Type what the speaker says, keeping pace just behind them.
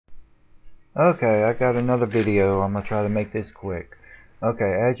Okay, I got another video. I'm gonna try to make this quick.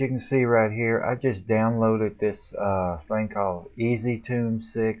 Okay, as you can see right here, I just downloaded this thing called easytune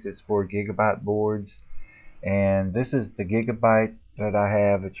 6. It's for gigabyte boards, and this is the gigabyte that I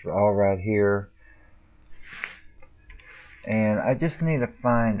have. It's all right here, and I just need to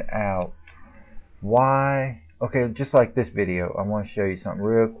find out why. Okay, just like this video, I want to show you something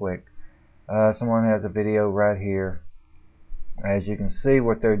real quick. Someone has a video right here. As you can see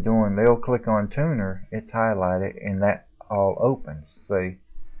what they're doing, they'll click on tuner, it's highlighted, and that all opens. See,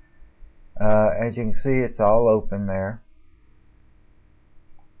 as you can see, it's all open there,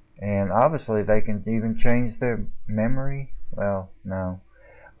 and obviously they can even change their memory. Well, no,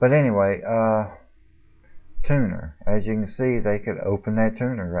 but anyway, tuner, as you can see, they could open that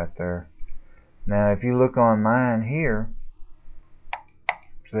tuner right there. Now if you look on mine here,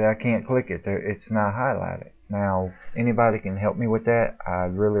 see, I can't click it there, it's not highlighted. Now anybody can help me with that,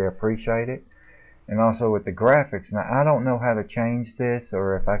 I'd really appreciate it. And also with the graphics, now I don't know how to change this,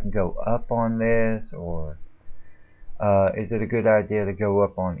 or if I can go up on this, or is it a good idea to go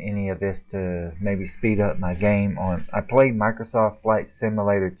up on any of this to maybe speed up my game on. I played Microsoft Flight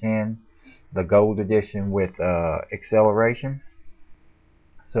Simulator 10, the gold edition with acceleration.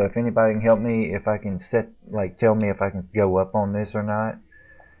 So if anybody can help me, if I can tell me if I can go up on this or not.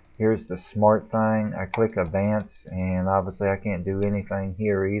 Here's the smart thing. I click advance, and obviously I can't do anything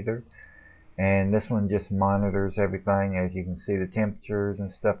here either. And this one just monitors everything, as you can see the temperatures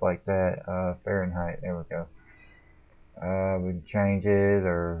and stuff like that. Fahrenheit, there we go. We can change it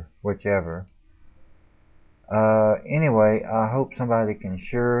or whichever. Anyway, I hope somebody can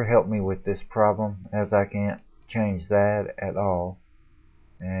sure help me with this problem, as I can't change that at all.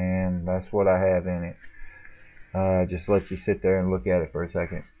 And that's what I have in it. Just let you sit there and look at it for a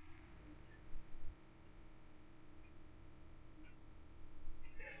second.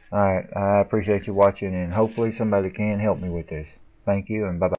 Alright, I appreciate you watching, and hopefully somebody can help me with this. Thank you, and bye-bye.